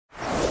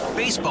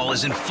Baseball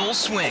is in full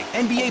swing.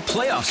 NBA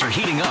playoffs are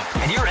heating up,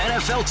 and your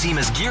NFL team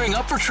is gearing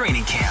up for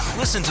training camp.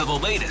 Listen to the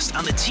latest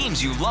on the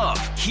teams you love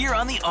here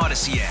on the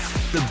Odyssey app.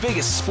 The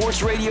biggest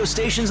sports radio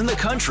stations in the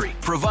country,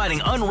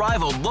 providing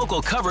unrivaled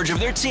local coverage of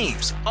their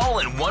teams, all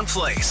in one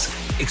place.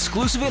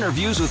 Exclusive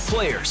interviews with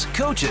players,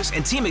 coaches,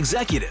 and team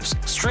executives,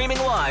 streaming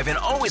live and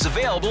always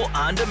available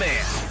on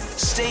demand.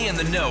 Stay in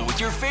the know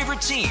with your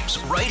favorite teams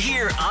right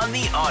here on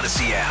the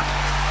Odyssey app.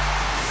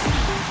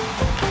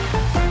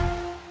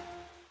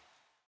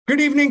 Good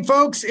evening,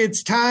 folks.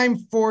 It's time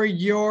for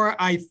your,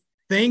 I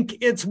think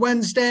it's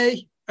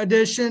Wednesday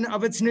edition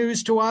of It's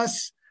News to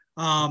Us.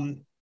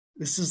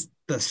 This is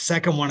the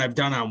second one I've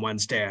done on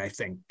Wednesday, I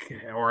think,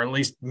 or at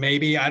least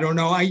maybe, I don't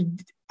know.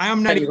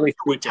 I'm not even sure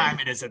what time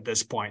it is at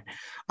this point.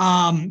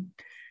 I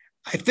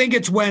think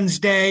it's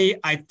Wednesday.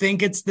 I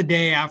think it's the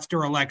day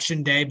after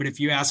Election Day, but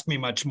if you ask me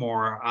much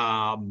more,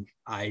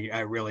 I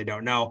really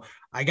don't know.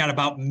 I got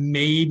about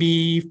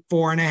maybe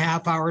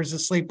 4.5 hours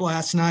of sleep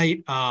last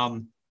night.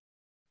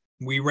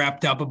 We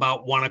wrapped up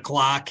about 1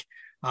 o'clock.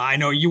 I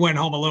know you went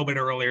home a little bit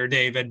earlier,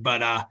 David,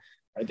 but I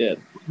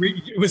did.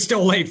 It was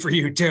still late for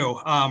you too.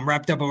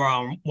 Wrapped up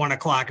around 1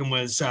 o'clock and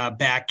was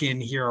back in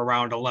here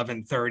around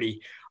 11:30.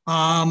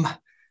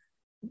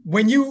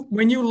 When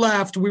you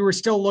left, we were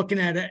still looking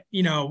at it,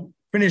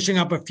 finishing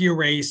up a few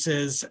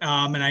races.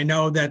 And I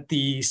know that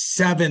the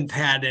 7th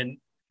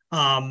hadn't.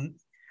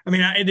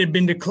 It had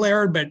been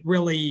declared, but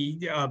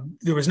really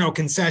there was no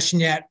concession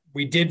yet.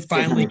 We did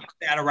finally get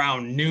that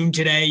around noon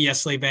today.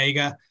 Yesli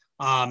Vega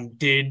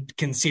did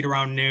concede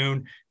around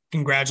noon,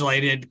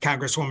 congratulated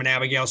Congresswoman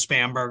Abigail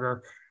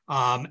Spanberger,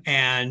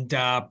 and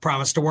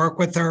promised to work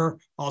with her.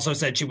 Also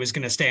said she was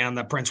going to stay on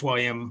the Prince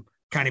William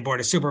County Board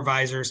of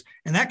Supervisors.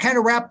 And that kind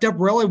of wrapped up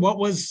really what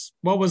was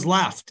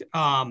left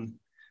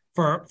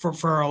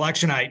for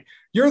election night.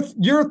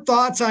 Your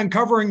thoughts on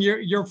covering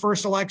your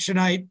first election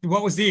night?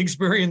 What was the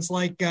experience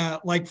like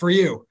for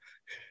you?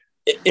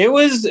 It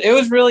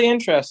was really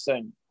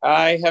interesting.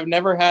 I have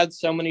never had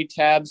so many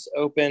tabs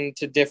open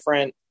to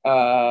different,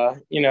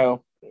 predictors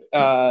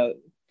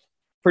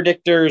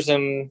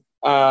and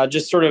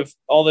just sort of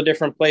all the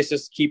different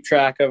places to keep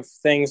track of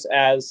things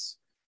as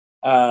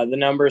the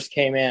numbers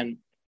came in.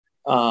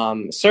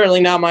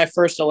 Certainly not my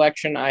first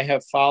election I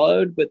have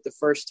followed, but the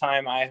first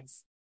time I've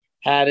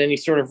had any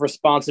sort of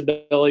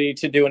responsibility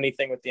to do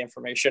anything with the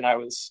information I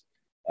was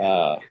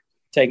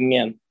taking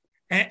in.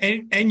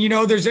 And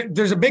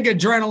there's a big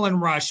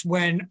adrenaline rush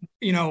when,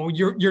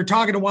 you're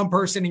talking to one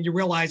person and you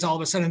realize all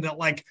of a sudden that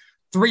like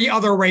 3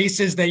 other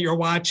races that you're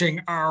watching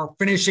are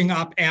finishing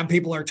up and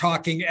people are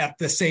talking at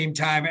the same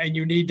time and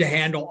you need to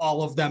handle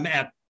all of them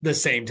at the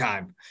same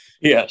time.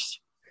 Yes.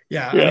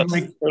 Yeah. Yes.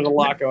 There's a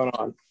lot going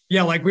on.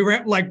 Yeah, like we were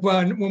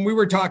when we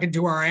were talking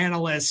to our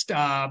analyst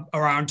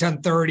around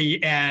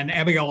 10:30, and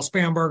Abigail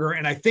Spanberger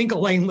and I think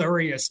Elaine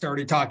Luria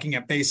started talking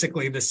at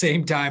basically the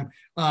same time.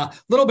 A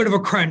little bit of a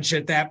crunch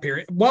at that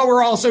period, while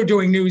we're also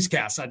doing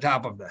newscasts on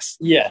top of this.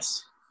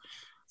 Yes.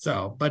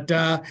 So, but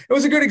it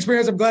was a good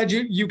experience. I'm glad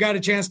you got a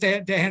chance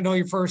to handle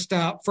your first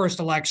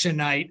election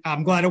night.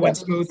 I'm glad it went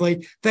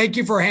smoothly. Thank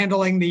you for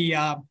handling the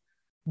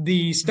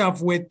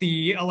stuff with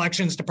the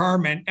elections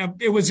department.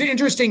 It was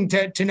interesting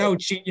to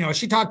note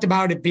she talked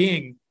about it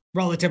being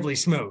relatively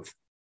smooth.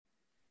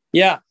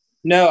 Yeah,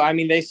 no, I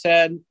mean, they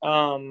said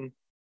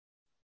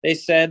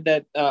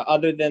that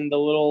other than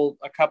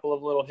a couple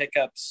of little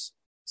hiccups,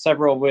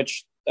 several of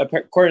which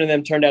according to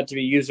them turned out to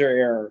be user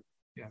error.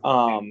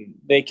 Yeah.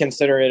 They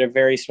consider it a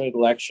very smooth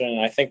election. And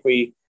I think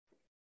we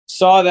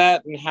saw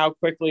that in how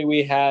quickly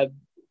we had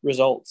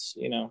results,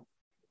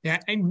 Yeah,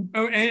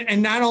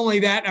 and not only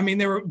that, I mean,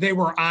 they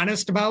were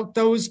honest about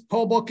those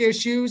poll book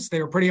issues.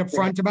 They were pretty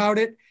upfront about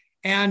it.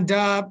 And,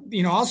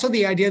 also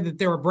the idea that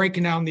they were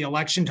breaking down the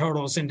election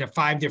totals into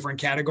 5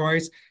 different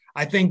categories,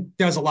 I think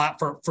does a lot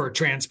for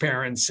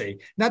transparency.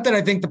 Not that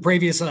I think the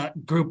previous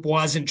group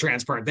wasn't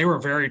transparent. They were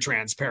very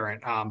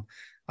transparent.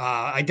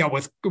 I dealt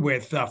with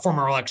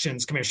former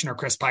elections commissioner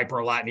Chris Piper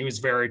a lot, and he was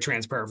very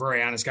transparent,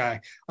 very honest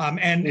guy.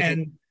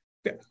 And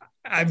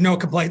I have no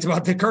complaints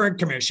about the current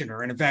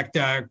commissioner. And in fact,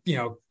 the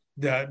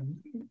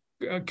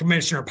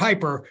Commissioner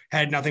Piper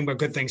had nothing but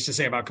good things to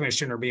say about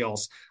Commissioner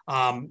Beals.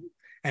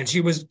 And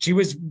she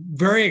was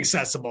very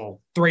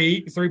accessible.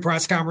 Three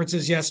press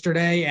conferences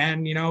yesterday,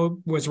 and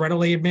was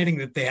readily admitting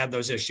that they had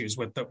those issues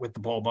with the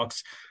poll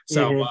books.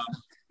 So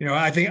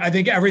I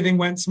think everything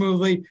went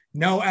smoothly.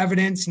 No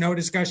evidence, no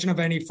discussion of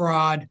any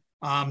fraud.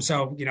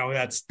 So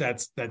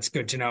that's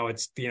good to know.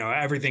 It's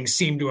everything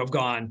seemed to have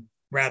gone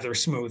rather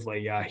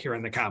smoothly here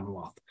in the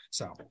Commonwealth.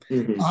 So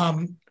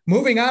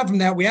moving on from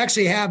that, we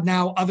actually have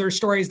now other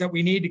stories that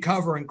we need to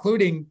cover,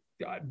 including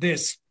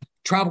this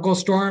tropical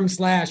storm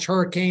 /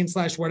 hurricane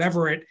 /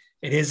 whatever it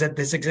is at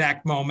this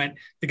exact moment,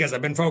 because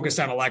I've been focused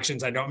on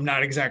elections. I'm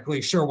not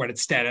exactly sure what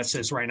its status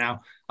is right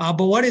now.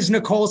 But what is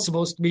Nicole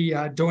supposed to be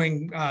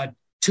doing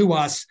to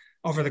us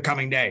over the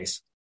coming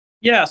days?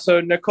 Yeah, so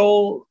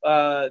Nicole,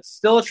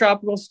 still a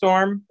tropical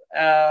storm.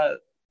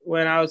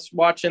 When I was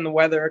watching the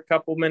weather a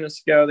couple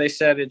minutes ago, they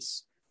said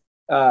it's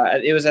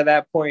It was at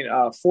that point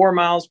 4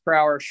 miles per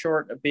hour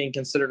short of being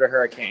considered a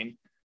hurricane.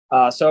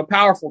 So a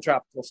powerful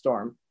tropical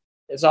storm.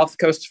 It's off the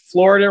coast of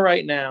Florida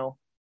right now,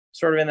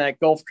 sort of in that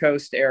Gulf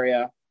Coast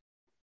area.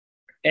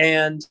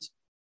 And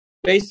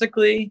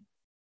basically,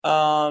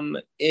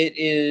 it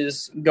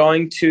is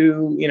going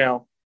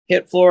to,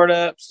 hit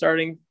Florida,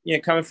 starting,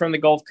 coming from the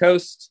Gulf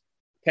Coast,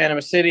 Panama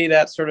City,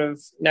 that sort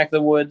of neck of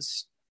the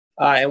woods,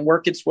 and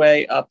work its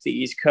way up the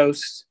East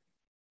Coast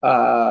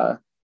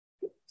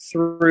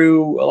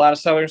through a lot of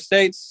southern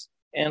states.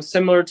 And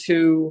similar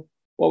to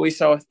what we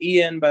saw with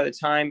Ian, by the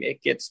time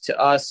it gets to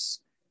us,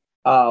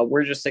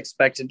 we're just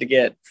expected to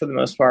get, for the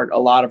most part, a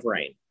lot of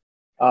rain.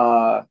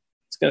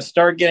 It's going to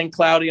start getting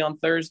cloudy on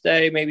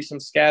Thursday, maybe some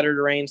scattered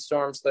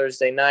rainstorms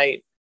Thursday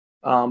night.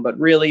 But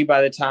really,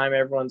 by the time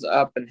everyone's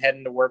up and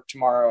heading to work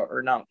tomorrow,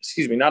 or not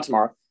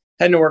tomorrow,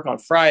 heading to work on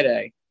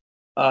Friday,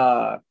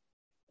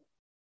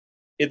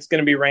 it's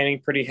going to be raining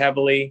pretty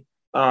heavily.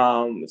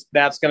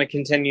 That's going to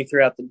continue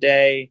throughout the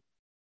day.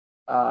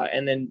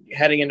 And then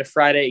heading into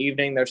Friday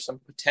evening, there's some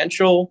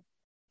potential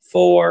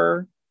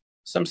for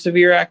some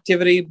severe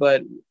activity,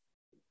 but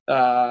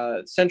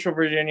Central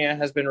Virginia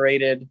has been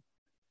rated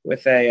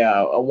with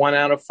a 1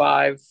 out of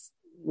 5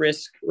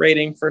 risk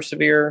rating for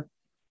severe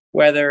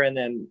weather. And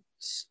then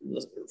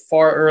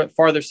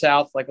farther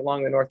south, like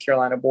along the North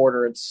Carolina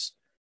border, it's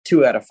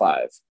 2 out of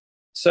 5.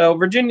 So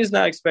Virginia's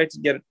not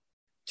expected to get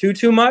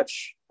too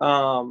much,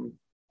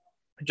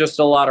 just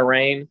a lot of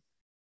rain.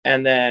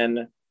 And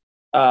then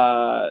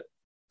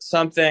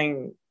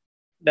something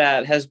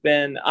that has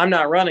been, I'm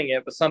not running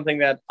it, but something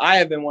that I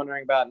have been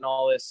wondering about in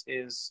all this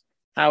is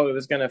how it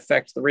was going to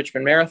affect the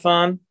Richmond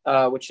Marathon,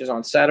 which is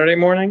on Saturday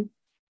morning.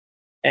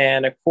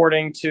 And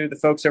according to the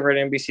folks over at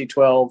NBC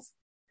 12,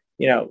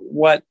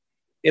 what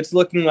it's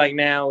looking like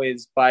now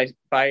is by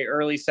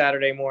early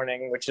Saturday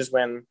morning, which is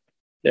when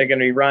they're going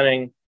to be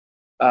running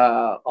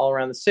all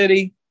around the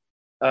city,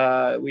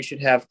 we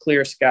should have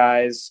clear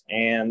skies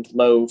and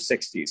low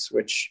 60s,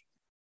 which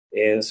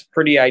is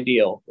pretty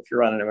ideal if you're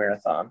running a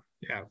marathon.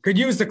 Yeah, could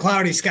use the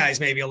cloudy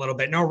skies maybe a little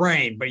bit. No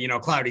rain, but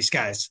cloudy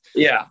skies.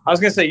 Yeah, I was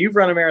gonna say you've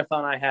run a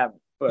marathon, I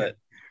haven't, but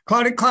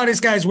cloudy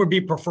skies would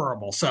be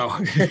preferable. So,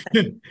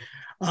 to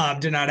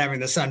not having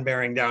the sun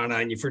bearing down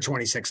on you for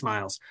 26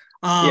 miles.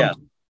 But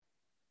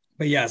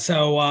yeah,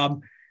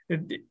 so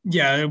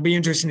it'll be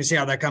interesting to see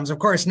how that comes. Of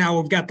course, now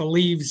we've got the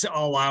leaves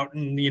all out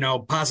and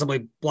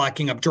possibly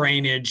blocking up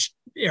drainage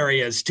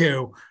areas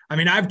too. I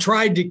mean, I've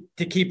tried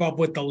to keep up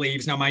with the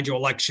leaves. Now, mind you,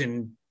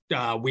 election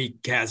week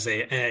has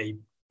a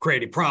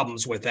created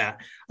problems with that.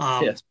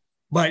 Yes.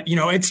 But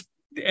it's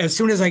as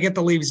soon as I get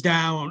the leaves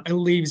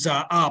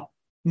up,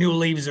 new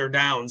leaves are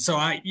down. So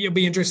it'll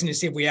be interesting to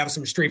see if we have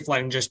some street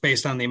flooding just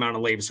based on the amount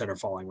of leaves that are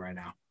falling right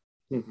now.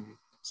 Mm-hmm.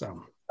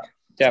 So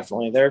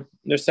definitely,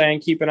 they're saying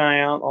keep an eye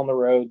out on the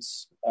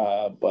roads,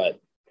 but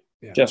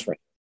just right.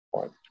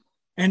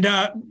 And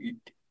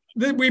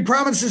we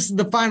promise this is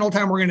the final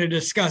time we're going to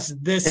discuss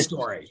this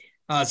story.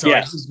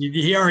 Yes.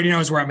 He already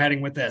knows where I'm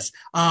heading with this.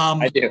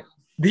 I do.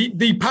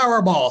 The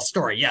Powerball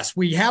story. Yes,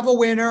 we have a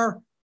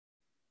winner,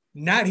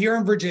 not here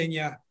in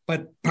Virginia,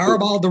 but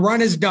Powerball, the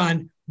run is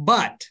done.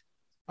 But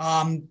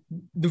the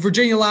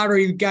Virginia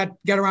Lottery got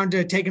around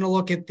to taking a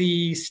look at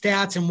the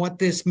stats and what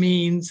this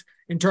means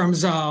in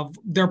terms of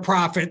their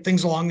profit,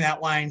 things along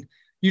that line.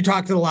 You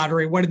talked to the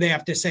lottery. What did they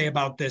have to say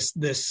about this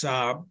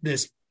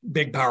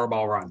big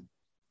Powerball run?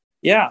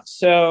 Yeah,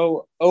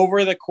 so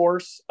over the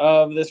course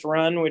of this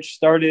run, which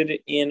started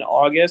in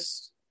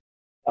August,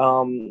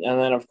 and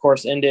then, of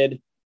course, ended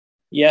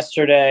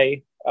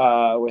yesterday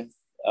with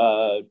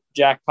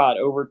jackpot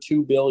over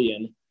 $2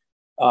 billion.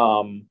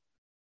 $42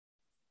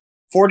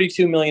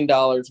 million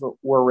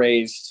were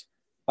raised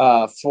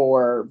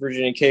for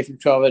Virginia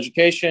K-12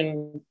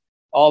 education.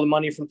 All the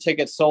money from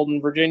tickets sold in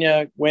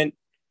Virginia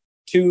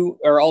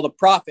all the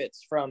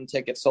profits from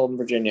tickets sold in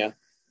Virginia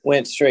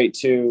went straight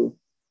to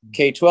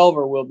K-12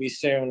 or will be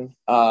soon.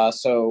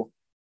 So,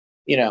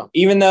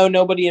 even though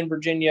nobody in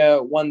Virginia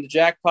won the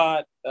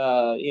jackpot,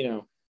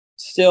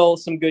 still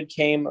some good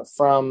came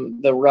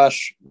from the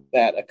rush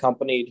that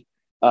accompanied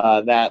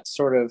that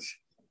sort of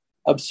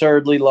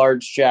absurdly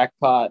large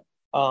jackpot.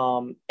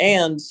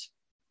 And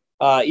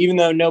even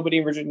though nobody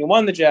in Virginia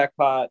won the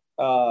jackpot,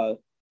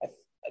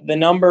 the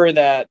number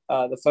that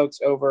the folks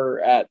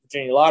over at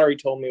Virginia Lottery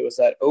told me was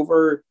that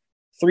over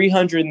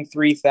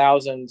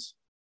 303,000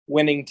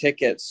 winning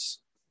tickets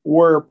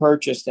were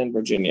purchased in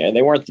Virginia.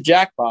 They weren't the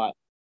jackpot,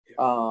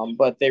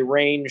 but they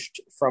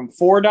ranged from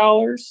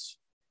 $4,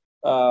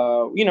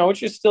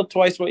 which is still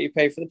twice what you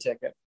pay for the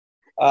ticket,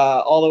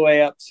 all the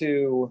way up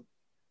to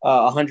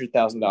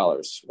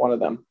 $100,000, one of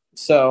them.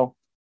 So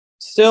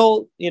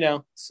still,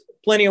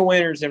 plenty of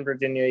winners in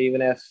Virginia,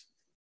 even if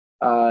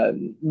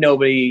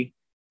nobody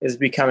is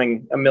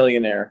becoming a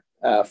millionaire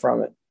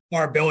from it.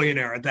 Or a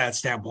billionaire at that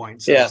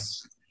standpoint. So,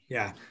 yes.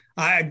 Yeah.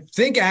 I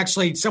think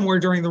actually somewhere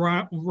during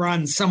the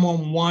run,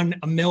 someone won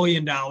 $1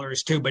 million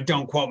too, but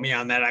don't quote me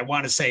on that. I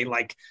want to say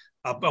like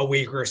a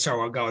week or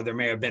so ago, there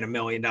may have been $1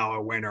 million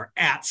winner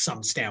at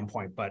some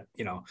standpoint, but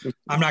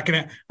I'm not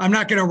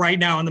gonna right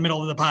now in the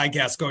middle of the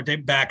podcast go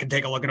back and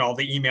take a look at all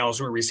the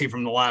emails we received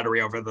from the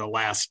lottery over the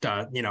last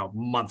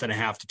month and a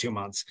half to 2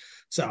 months.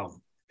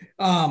 So,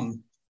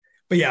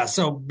 but yeah,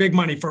 so big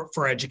money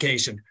for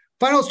education.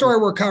 Final story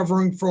we're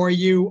covering for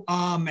you,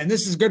 and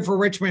this is good for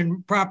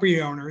Richmond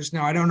property owners.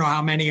 Now, I don't know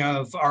how many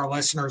of our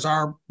listeners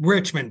are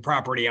Richmond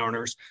property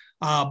owners,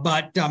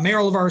 but Mayor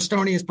LeVar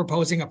Stoney is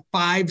proposing a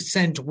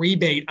 5-cent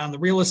rebate on the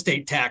real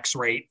estate tax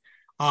rate,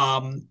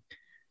 and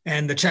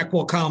the check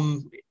will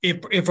come,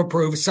 if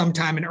approved,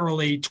 sometime in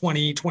early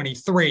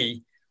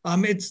 2023.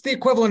 It's the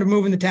equivalent of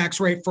moving the tax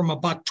rate from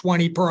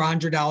 $1.20 per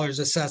 $100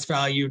 assessed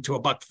value to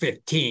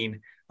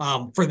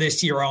 $1.15 for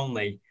this year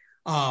only.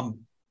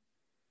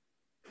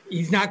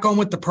 He's not going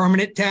with the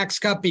permanent tax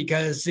cut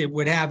because it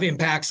would have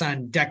impacts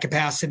on debt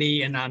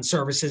capacity and on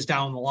services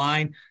down the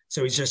line.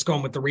 So he's just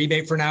going with the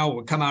rebate for now. It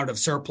would come out of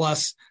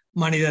surplus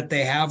money that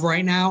they have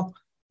right now.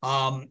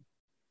 And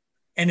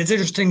it's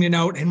interesting to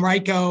note,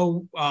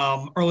 Henrico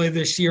earlier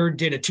this year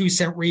did a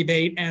 2-cent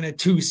rebate and a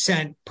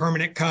 2-cent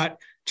permanent cut.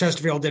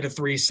 Chesterfield did a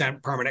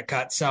 3-cent permanent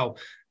cut. So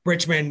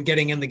Richmond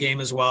getting in the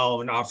game as well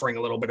and offering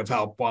a little bit of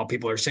help while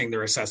people are seeing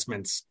their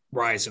assessments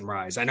rise and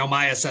rise. I know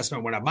my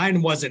assessment went up.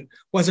 Mine wasn't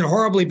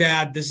horribly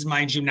bad. This is,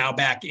 mind you, now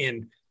back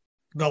in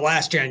the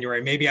last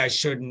January. Maybe I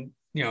shouldn't,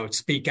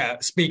 speak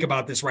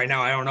about this right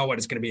now. I don't know what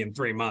it's going to be in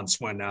 3 months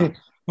when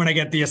I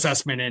get the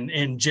assessment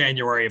in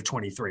January of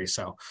 23.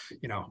 So,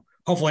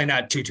 hopefully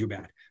not too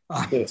bad.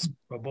 Yes.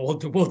 But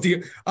we'll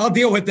deal. I'll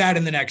deal with that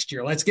in the next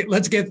year. Let's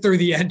get through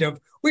the end of.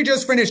 We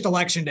just finished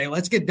election day.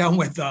 Let's get done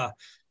with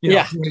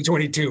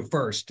 2022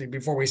 first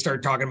before we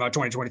start talking about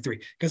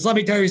 2023. Because let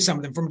me tell you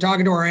something. From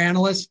talking to our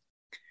analysts,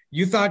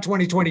 you thought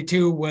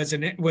 2022 was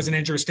an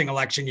interesting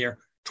election year.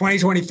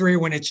 2023,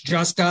 when it's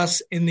just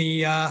us in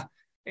the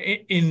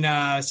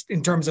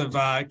in terms of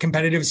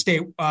competitive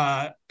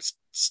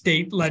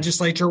state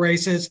legislature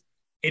races,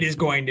 it is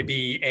going to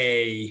be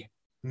a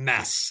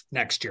mess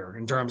next year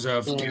in terms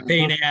of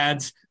campaign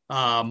ads,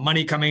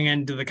 money coming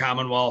into the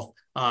Commonwealth.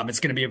 It's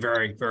going to be a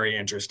very, very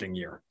interesting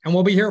year, and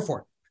we'll be here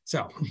for it.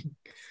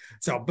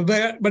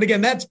 But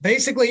again, that's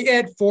basically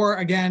it for,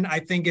 again, I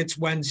think it's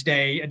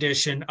Wednesday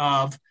edition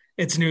of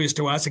It's News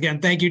to Us.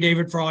 Again, thank you,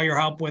 David, for all your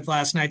help with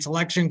last night's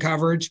election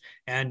coverage,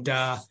 and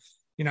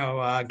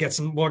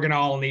we're going to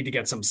all need to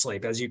get some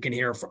sleep, as you can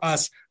hear for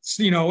us.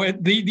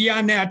 The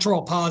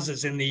unnatural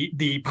pauses in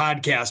the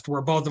podcast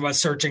were both of us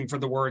searching for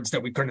the words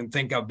that we couldn't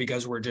think of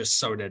because we're just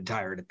so dead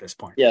tired at this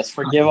point. Yes,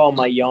 forgive all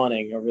my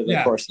yawning over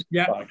the course of the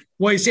podcast.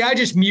 Well, you see, I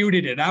just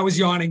muted it. I was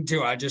yawning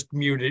too. I just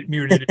muted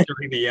it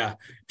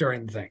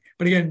during the thing.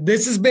 But again,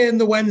 this has been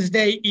the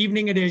Wednesday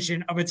evening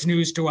edition of It's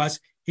News to Us.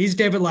 He's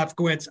David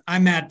Lefkowitz.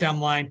 I'm Matt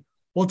Demline.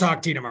 We'll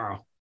talk to you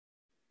tomorrow.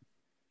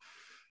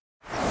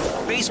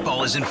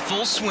 Baseball is in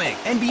full swing.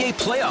 NBA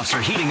playoffs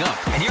are heating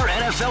up, and your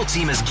NFL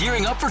team is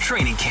gearing up for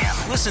training camp.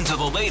 Listen to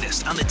the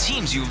latest on the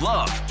teams you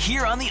love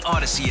here on the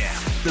Odyssey app.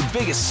 The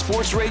biggest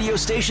sports radio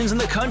stations in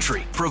the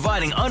country,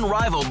 providing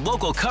unrivaled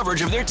local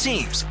coverage of their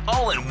teams,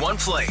 all in one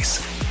place.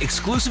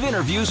 Exclusive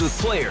interviews with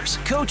players,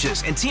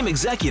 coaches, and team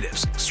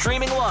executives,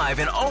 streaming live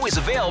and always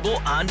available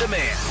on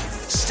demand.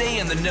 Stay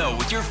in the know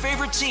with your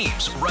favorite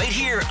teams right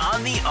here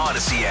on the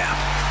Odyssey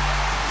app.